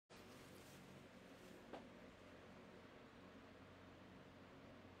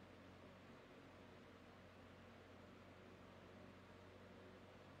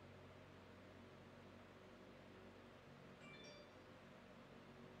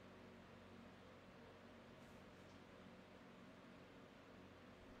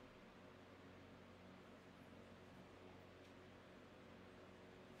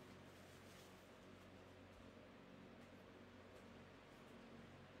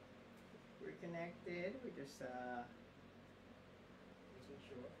connected. We're just making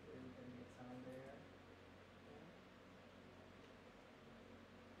sure everything gets on there.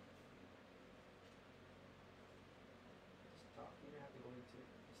 Just talk. You don't have to go into it.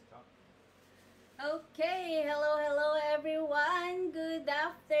 Just talk. Okay, hello everyone. Good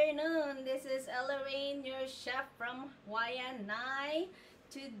afternoon. This is Ellah, your chef from Hawaiian.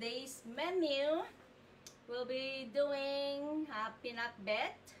 Today's menu, we'll be doing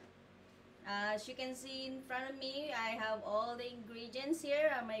pinakbet. As you can see in front of me, I have all the ingredients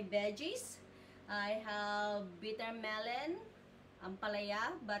here are my veggies. I have bitter melon,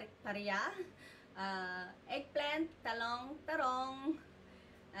 ampalaya, bariktarya, eggplant, talong,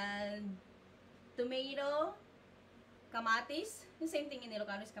 and tomato, kamatis. The same thing in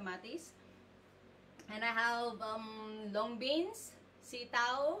Ilocano is kamatis. And I have long beans,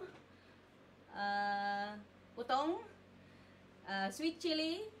 sitaw, putong, sweet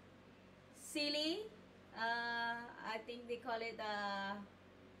chili, sili, I think they call it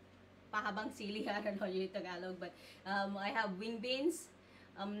pahabang sili. I don't know yung Tagalog, but I have wing beans,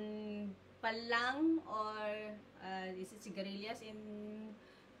 palang, or this is sigarilyas in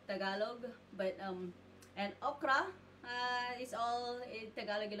Tagalog, but and okra is all in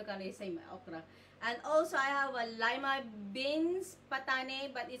Tagalog, Ilocano is same, okra. And also I have a lima beans patane,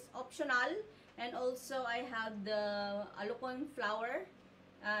 but it's optional. And also I have the alukon flour.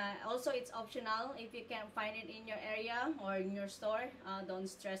 Also it's optional. If you can't find it in your area or in your store, don't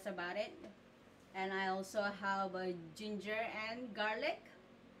stress about it. And I also have ginger and garlic.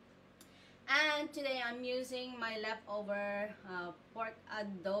 And today I'm using my leftover pork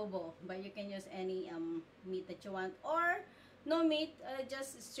adobo, but you can use any meat that you want, or no meat,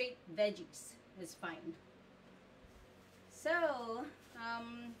 just straight veggies is fine. So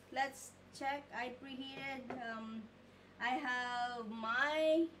let's check. I preheated. I have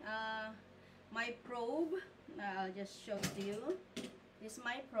my my probe. I'll just show it to you. This is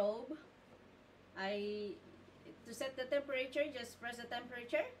my probe. To set the temperature, just press the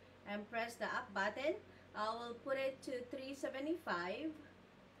temperature and press the up button. I will put it to 375.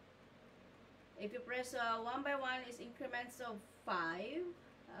 If you press one by one, it's increments of 5.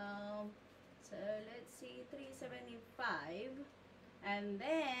 So let's see, 375, and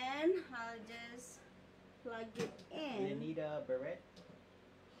then I'll just plug it in. You need a barrette.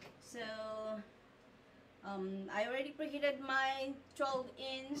 So I already preheated my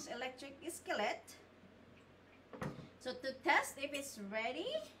 12-inch electric skillet. So to test if it's ready,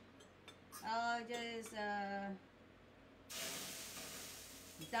 I'll just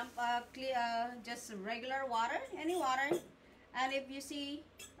dump just regular water, any water, and if you see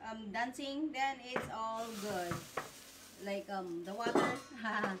dancing, then it's all good. Like the water,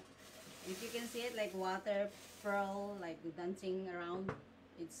 if you can see it, like water pearl, like dancing around,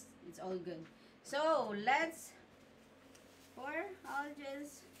 it's all good. So let's pour. I'll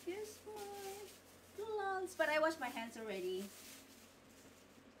just use my gloves, but I washed my hands already.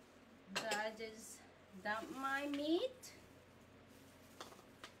 So I just dump my meat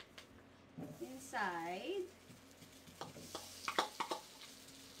inside.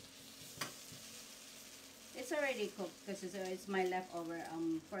 It's already cooked because it's my leftover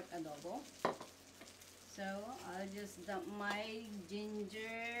pork adobo. So I'll just dump my ginger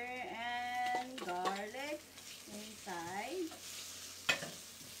and garlic inside.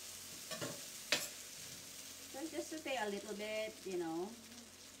 So just saute a little bit, you know,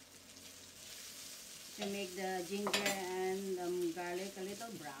 to make the ginger and garlic a little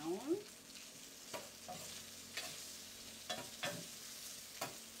brown.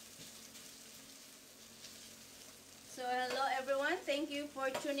 So hello everyone, thank you for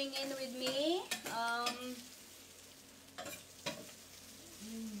tuning in with me.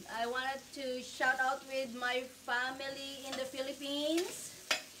 I wanted to shout out with my family in the Philippines,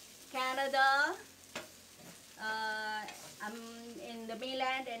 Canada, I'm in the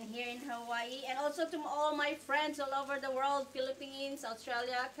mainland and here in Hawaii, and also to all my friends all over the world, Philippines,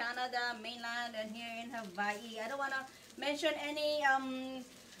 Australia, Canada, mainland, and here in Hawaii. I don't want to mention any,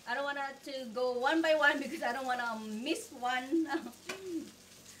 I don't want to go one by one because I don't want to miss one.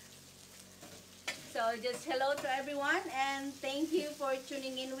 So just hello to everyone and thank you for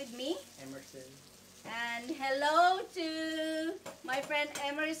tuning in with me. Emerson. And hello to my friend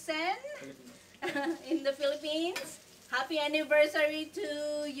Emerson in the Philippines. Happy anniversary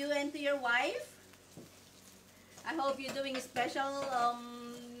to you and to your wife. I hope you're doing a special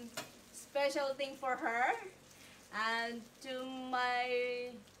special thing for her. And to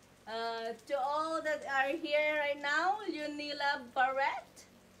my to all that are here right now, Lunila Barrett.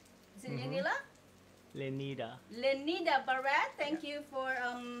 Is it Lunila? Lenida. Lenida Barrett, thank you for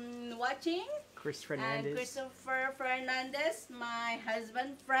watching. Chris And Fernandez. Christopher Fernandez, my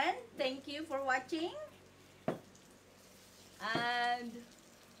husband friend, thank you for watching. And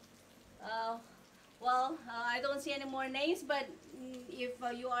I don't see any more names, but if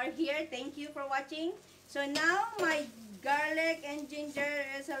you are here, thank you for watching. So now my garlic and ginger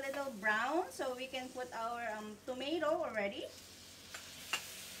is a little brown, so we can put our tomato already.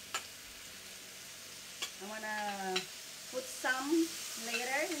 I wanna put some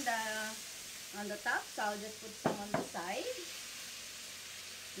later on the top, so I'll just put some on the side.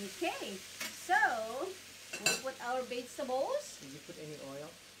 Okay, so we'll put our vegetables. Did you put any oil?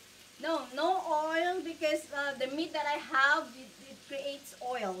 No oil, because the meat that I have, it creates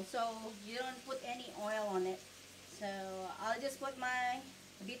oil, so you don't put any oil on it. So I'll just put my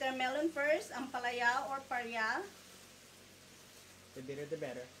bitter melon first, ampalaya or parya. The bitter the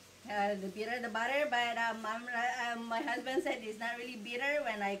better. The bitter the better, but my husband said it's not really bitter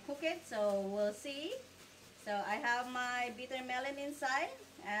when I cook it, so we'll see. So I have my bitter melon inside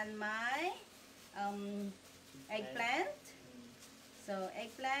and my eggplant. So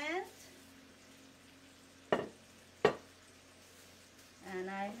eggplant, and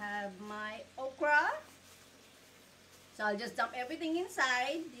I have my okra. So I'll just dump everything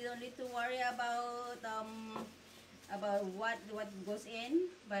inside. You don't need to worry about what goes in,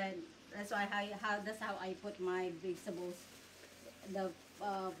 but that's why that's how I put my vegetables. The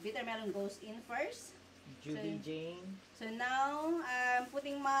bitter melon goes in first. Judy Jane. So now I'm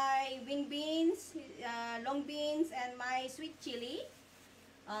putting my wing beans, long beans, and my sweet chili.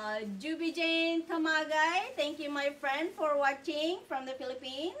 Juby Jane Tamagay, thank you my friend for watching from the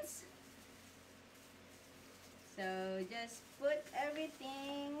Philippines. So just put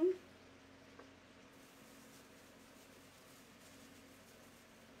everything.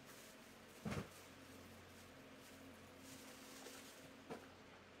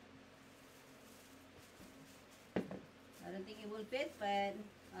 I don't think it will fit, but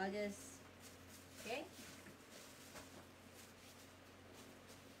I'll just, okay.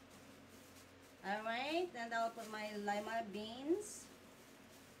 Alright, and I'll put my lima beans.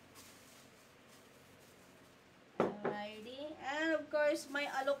 Alrighty, and of course my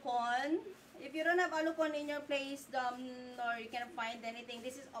alocon. If you don't have alocon in your place, or you can't find anything,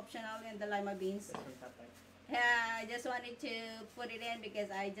 this is optional in the lima beans. Yeah, I just wanted to put it in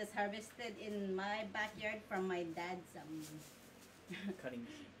because I just harvested in my backyard from my dad's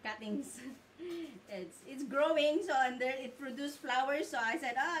cuttings. It's growing, so and there it produced flowers, so I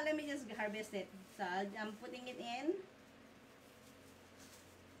said, let me just harvest it. So I'm putting it in.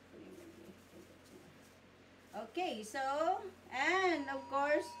 Okay, so, and of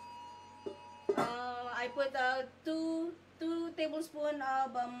course I put 2 tablespoons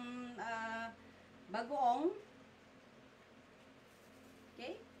of bagoong.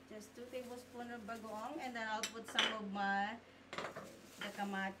 Okay, just 2 tablespoons of bagoong, and then I'll put some of the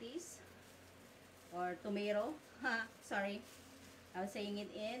kamatis or tomato. Sorry, I was saying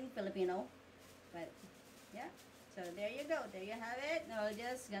it in Filipino, but yeah. So there you go. There you have it. Now we're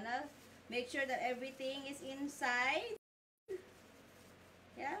just gonna make sure that everything is inside.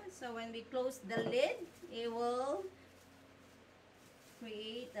 Yeah. So when we close the lid, it will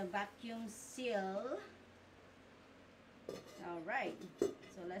create a vacuum seal. All right.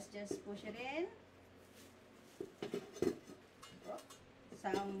 So let's just push it in.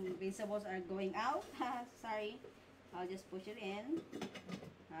 Some vegetables are going out. Sorry. I'll just push it in.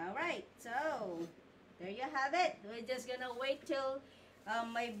 Alright, so there you have it. We're just gonna wait till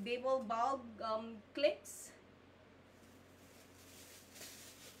my bubble bulb clicks.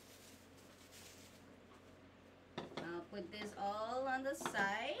 I'll put this all on the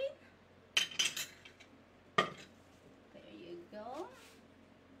side. There you go.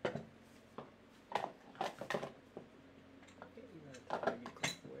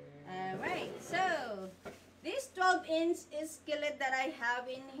 Alright, so this 12-inch is skillet that I have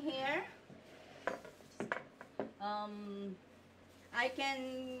in here.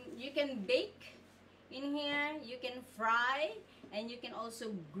 You can bake in here, you can fry, and you can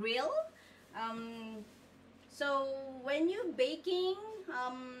also grill. So when you're baking,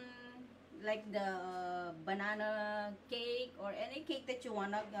 like the banana cake or any cake that you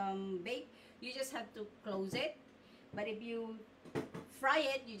wanna bake, you just have to close it. But if you fry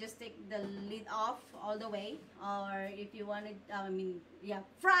it, you just take the lid off all the way. Or if you want it,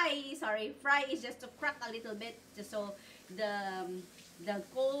 fry is just to crack a little bit, just so the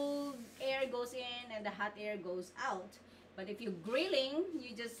cold air goes in and the hot air goes out. But if you're grilling,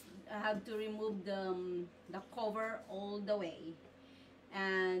 you just have to remove the cover all the way.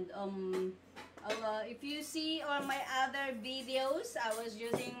 And If you see on my other videos, I was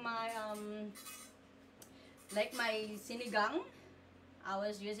using my like my sinigang. I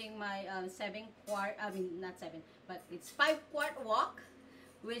was using my 7-quart, I mean not 7, but it's 5-quart wok,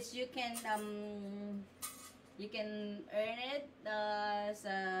 which you can earn it as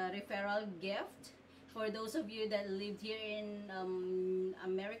a referral gift for those of you that lived here in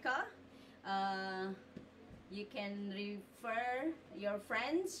America. You can refer your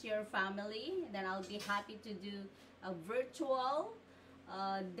friends, your family, then I'll be happy to do a virtual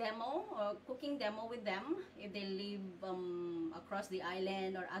demo or cooking demo with them if they live across the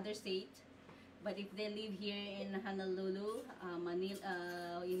island or other state. But if they live here in Honolulu,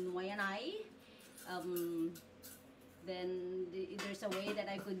 Manila, in Waianae, then there's a way that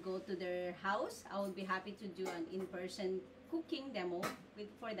I could go to their house. I would be happy to do an in-person cooking demo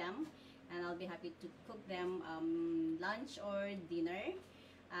for them, and I'll be happy to cook them lunch or dinner.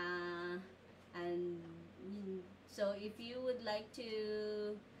 And so if you would like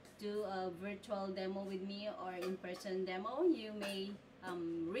to do a virtual demo with me or in-person demo, you may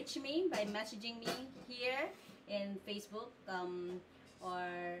reach me by messaging me here in Facebook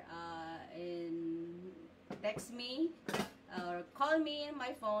or in text me or call me in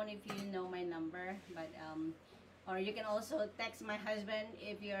my phone if you know my number. But or you can also text my husband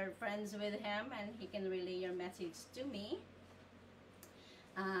if you're friends with him, and he can relay your message to me.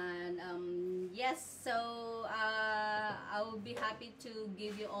 And yes, so I will be happy to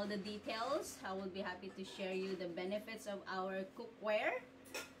give you all the details. I will be happy to share you the benefits of our cookware.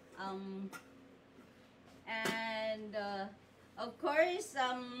 And of course,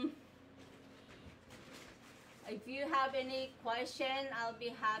 if you have any question, I'll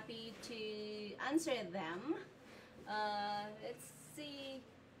be happy to answer them. Let's see.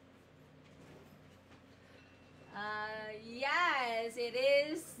 Yes, it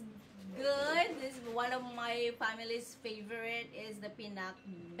is good. This is one of my family's favorite is the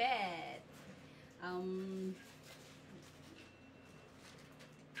Pinakbet.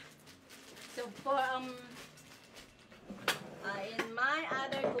 So for in my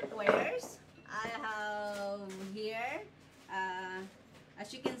other cookwares, I have here,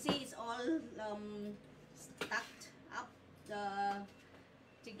 as you can see, it's all stacked up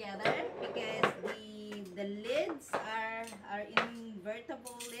together because the lids are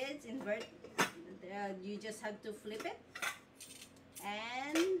invertible lids. You just have to flip it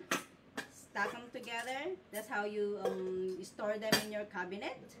and stack them together. That's how you store them in your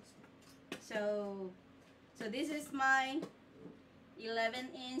cabinet. So this is my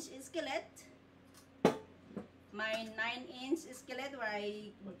 11-inch skillet, my 9-inch skillet where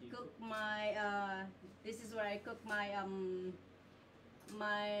I cook my this is where I cook my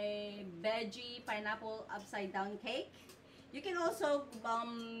my veggie pineapple upside down cake. You can also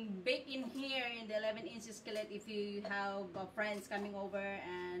bake in here in the 11-inch skillet if you have friends coming over,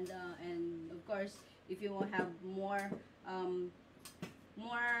 and of course if you will have more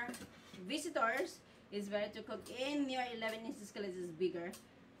visitors, it's better to cook in your 11-inch skillet. Is bigger,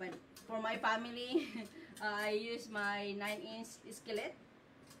 but for my family I use my 9-inch skillet.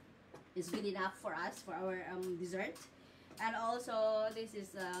 It's good enough for us for our dessert. And also this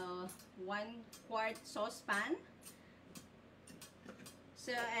is a 1-quart saucepan.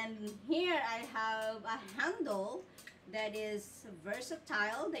 So, and here I have a handle that is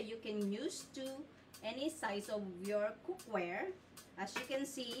versatile that you can use to any size of your cookware. As you can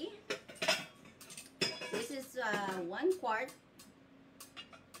see, this is a 1-quart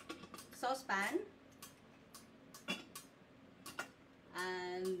saucepan,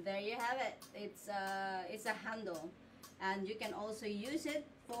 and there you have it. It's a handle, and you can also use it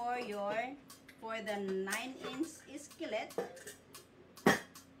for the 9-inch skillet.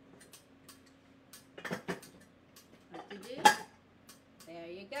 What to do? There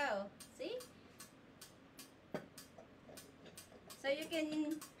you go. See? So you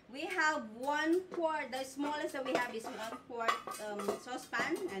can. We have 1 quart. The smallest that we have is 1-quart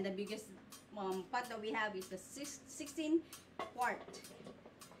saucepan, and the biggest pot that we have is the 16-quart.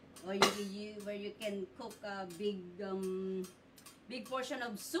 Or where you can cook a big portion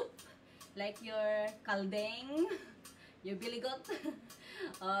of soup, like your kaldeng, your biligot,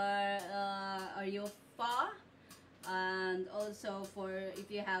 or your pho. And also for if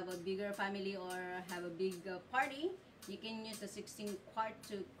you have a bigger family or have a big party, you can use the 16-quart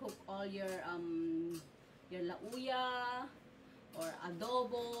to cook all your lauya or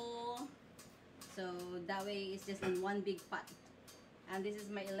adobo. So that way it's just in one big pot. And this is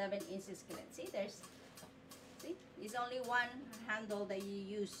my 11-inch skillet. See, it's only one handle that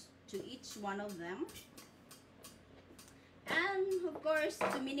you use to each one of them. And of course,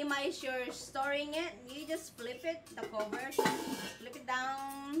 to minimize your storing it, you just flip it, the cover, flip it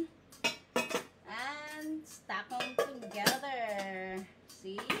down, and stack them together.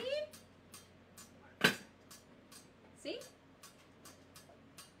 See? See?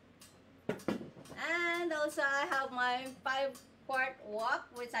 And also I have my 5-quart wok,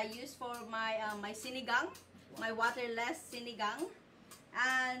 which I use for my my sinigang, my waterless sinigang.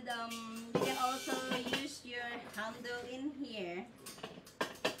 And you can also use your handle in here.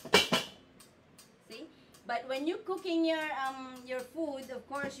 See? But when you're cooking your food, of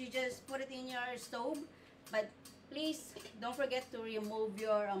course, you just put it in your stove. But please don't forget to remove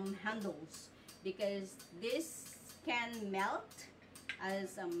your handles, because this can melt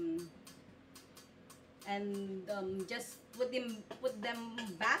as just put them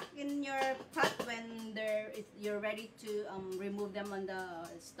back in your pot when you're ready to remove them on the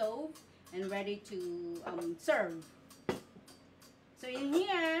stove and ready to serve. So in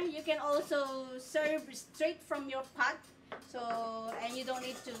here you can also serve straight from your pot, and you don't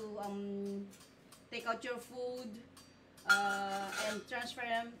need to take out your food and transfer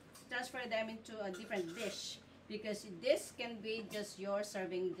them into a different dish, because this can be just your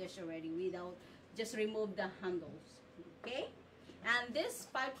serving dish already without just remove the handles. Okay, and this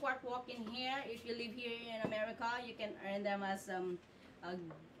 5-quart wok in here, if you live here in America, you can earn them as a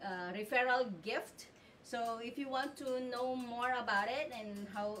referral gift. So if you want to know more about it and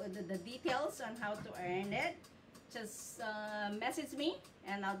how the details on how to earn it, just message me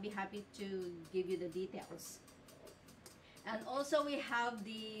and I'll be happy to give you the details. And also we have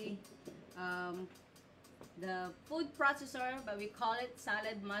the food processor, but we call it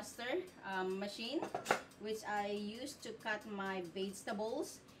Saladmaster machine, which I use to cut my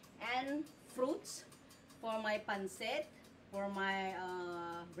vegetables and fruits for my pancit, for my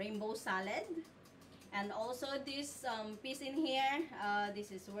rainbow salad. And also this piece in here,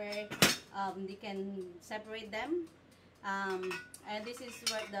 this is where you can separate them, and this is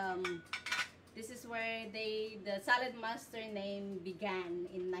where the Saladmaster name began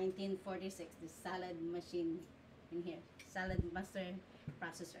in 1946. The salad machine in here, Saladmaster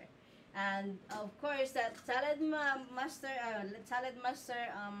processor. And of course that Saladmaster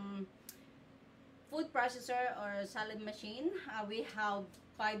food processor or salad machine, we have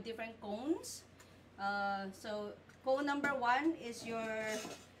 5 different cones. So cone number 1 is your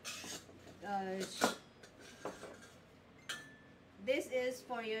this is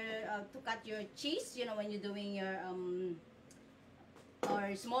for your to cut your cheese, you know, when you're doing your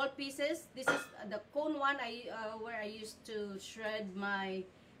or small pieces. This is the cone 1 where I used to shred my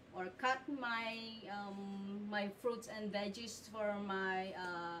or cut my my fruits and veggies for my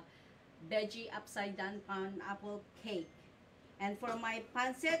veggie upside down pineapple cake. And for my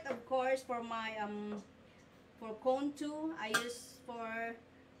pancit, of course, for my for cone 2, I use for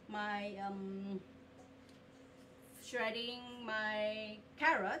my shredding my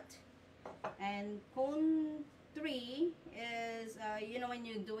carrot. And cone 3 is you know, when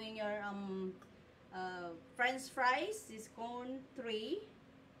you're doing your French fries, is cone 3.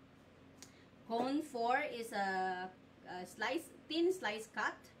 Cone 4 is a thin slice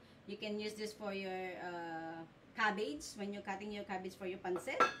cut. You can use this for your cabbage, when you're cutting your cabbage for your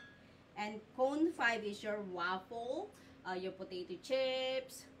pancit. And cone 5 is your waffle, your potato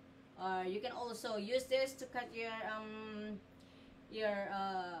chips, or you can also use this to cut your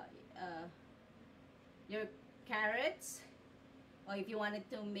carrots, or if you wanted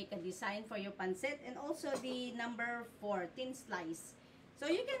to make a design for your pancit. And also the number 4, thin slice. So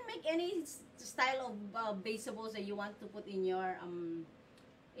you can make any style of vegetables that you want to put in your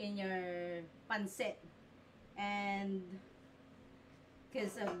pancit. And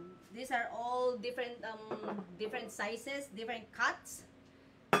because these are all different sizes, different cuts.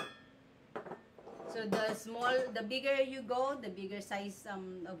 So the bigger you go, the bigger size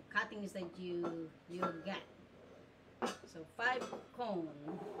of cuttings that you get. So 5 cone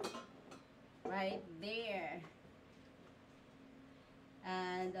right there.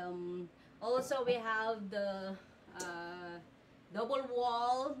 And also we have the double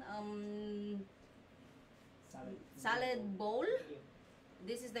wall salad bowl.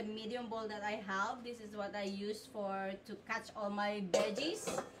 This is the medium bowl that I have. This is what I use to catch all my veggies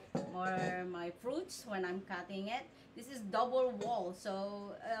or my fruits when I'm cutting it. This is double wall,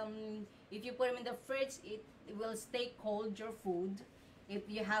 so if you put them in the fridge, it will stay cold, your food. If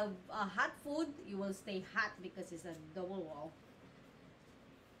you have hot food, it will stay hot because it's a double wall.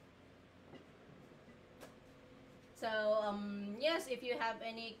 So yes, if you have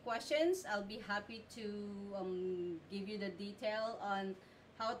any questions, I'll be happy to give you the detail on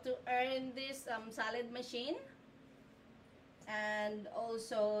how to earn this salad machine. and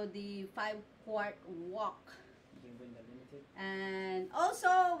also the 5-quart wok. You can win the limited. And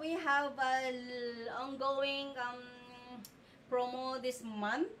also we have a ongoing promo this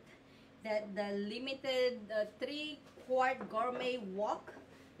month, that the limited 3-quart gourmet wok.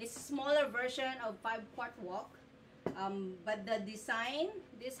 It's a smaller version of 5-quart wok, but the design,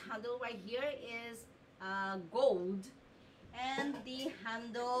 this handle right here is gold, and the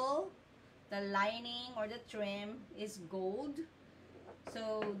handle, the lining or the trim is gold.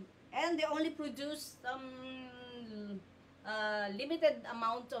 So, and they only produce limited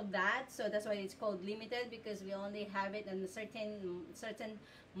amount of that, so that's why it's called limited, because we only have it in a certain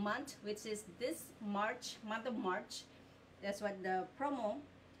month, which is this month of March. That's what the promo.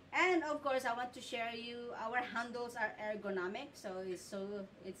 And of course, I want to share you, our handles are ergonomic, so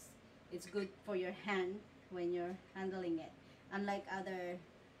it's good for your hand when you're handling it. Unlike other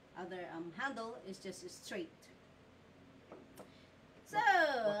handle, it's just straight. So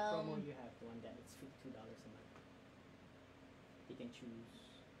What promo you have? The one that it's $52 a month. You can choose.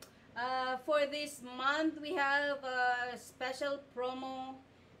 For this month, we have a special promo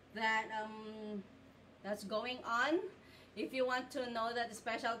that that's going on. If you want to know that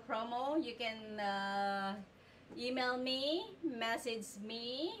special promo, you can email me, message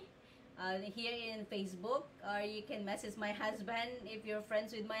me here in Facebook, or you can message my husband. If you're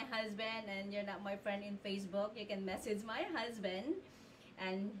friends with my husband and you're not my friend in Facebook, you can message my husband,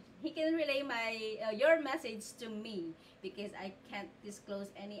 and he can relay your message to me, because I can't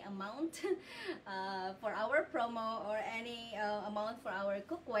disclose any amount for our promo or any amount for our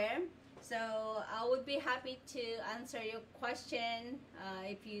cookware. So I would be happy to answer your question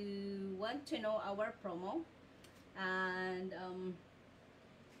if you want to know our promo.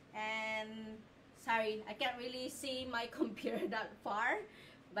 And sorry, I can't really see my computer that far,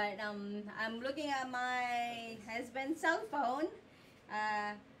 but I'm looking at my husband's cell phone.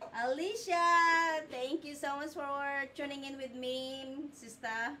 Alicia, thank you so much for tuning in with me,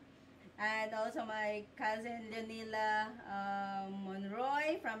 sister. And also my cousin Leonila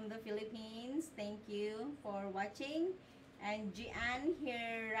Monroy from the Philippines, thank you for watching. And Gian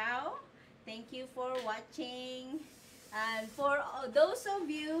Hirao, thank you for watching. And for those of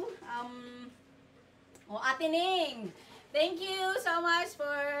you, Ate Ning, thank you so much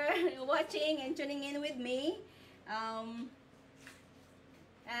for watching and tuning in with me.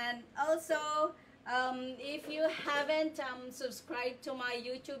 And also, if you haven't subscribed to my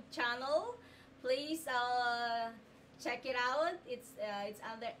YouTube channel, please check it out. It's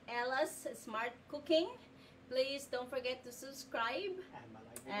under Ellah's Smart Cooking. Please don't forget to subscribe.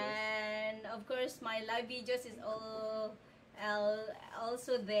 And of course, my live videos is also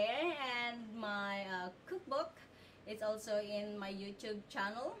there, and my cookbook, it's also in my YouTube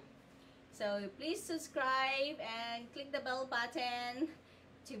channel. So please subscribe and click the bell button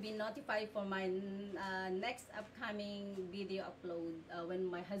to be notified for my next upcoming video upload when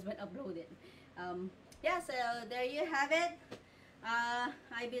my husband uploaded. Yeah, so there you have it.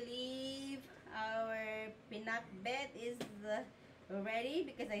 I believe our Pinakbet is ready,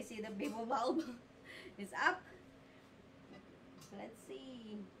 because I see the bimbo bulb is up. Let's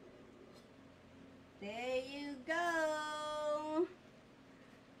see. There you go.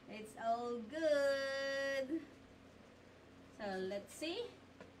 It's all good. So let's see.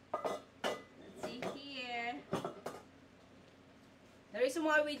 Let's see here. The reason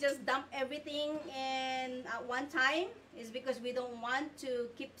why we just dump everything in at one time is because we don't want to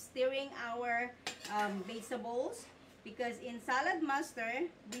keep stirring our vegetables. Because in Saladmaster,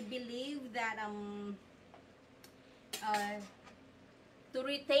 we believe that to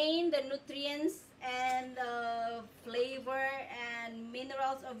retain the nutrients and flavor and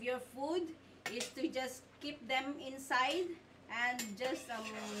minerals of your food is to just keep them inside and just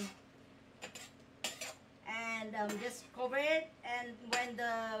just cover it. And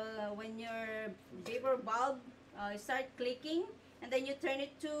when your vapor bulb start clicking, and then you turn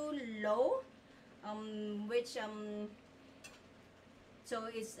it to low, so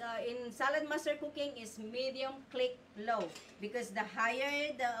it's in Saladmaster cooking is medium click low, because the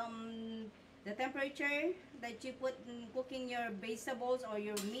higher the temperature that you put in cooking your vegetables or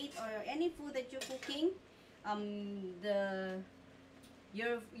your meat or any food that you're cooking,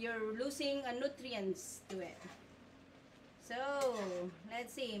 you're losing nutrients to it. So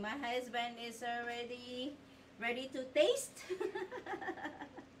let's see, my husband is already ready to taste.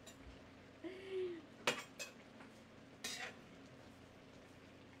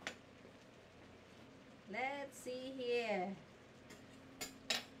 Let's see here.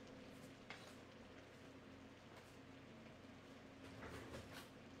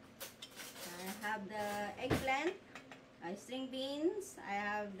 I have the eggplant. string beans. I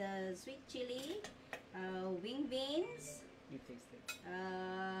have the sweet chili, wing beans, You taste it.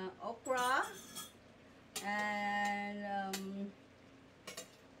 okra, and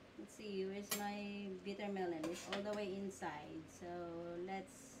let's see, where's my bitter melon? It's all the way inside. So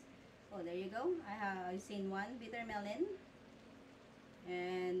let's, oh, there you go. I've seen one bitter melon,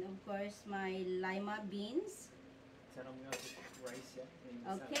 and of course my lima beans. Sarang nga rice yan.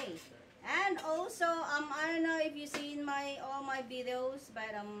 Okay. And also, I don't know if you've seen all my videos,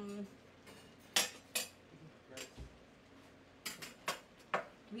 but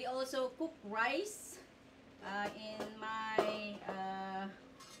we also cook rice in my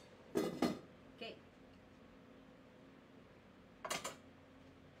okay.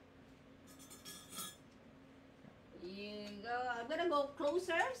 You go. I'm gonna go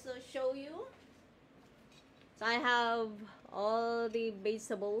closer so show you. So I have all the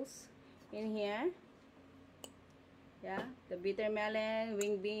vegetables in here. Yeah, the bitter melon,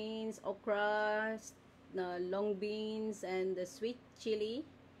 wing beans, okra, long beans, and the sweet chili.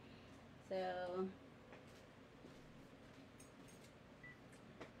 So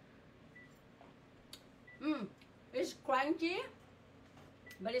it's crunchy,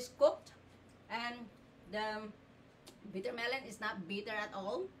 but it's cooked, and the bitter melon is not bitter at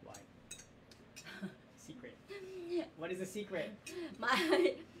all. Why? Secret. What is the secret?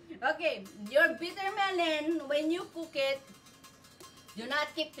 Okay, your bitter melon, when you cook it, do not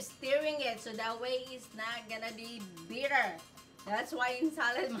keep stirring it, so that way it's not gonna be bitter. That's why in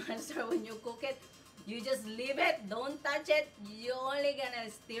Saladmaster, when you cook it, you just leave it, don't touch it. You're only gonna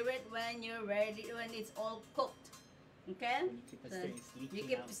stir it when you're ready, when it's all cooked. Okay? When you keep it stirring, it's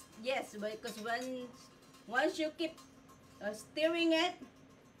leaking out. Yes, because once you keep stirring it,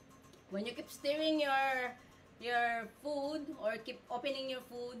 when you keep stirring your food or keep opening your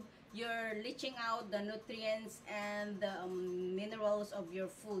food, you're leaching out the nutrients and the minerals of your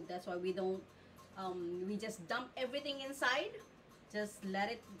food. That's why we don't we just dump everything inside, just let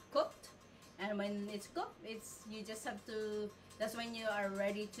it cooked, and when it's cooked, you just have to, that's when you are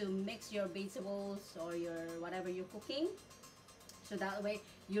ready to mix your vegetables or your whatever you're cooking, so that way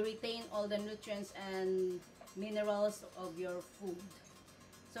you retain all the nutrients and minerals of your food.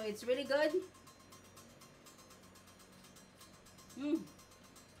 So it's really good.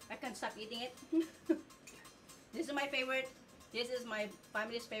 I can't stop eating it. This is my favorite. This is my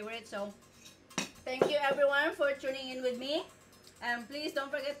family's favorite. So thank you everyone for tuning in with me. And please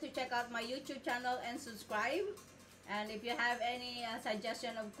don't forget to check out my YouTube channel and subscribe. And if you have any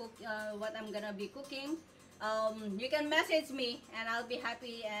suggestion of what I'm gonna be cooking, you can message me and I'll be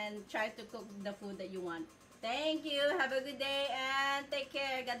happy and try to cook the food that you want. Thank you. Have a good day and take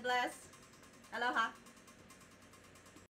care. God bless. Aloha.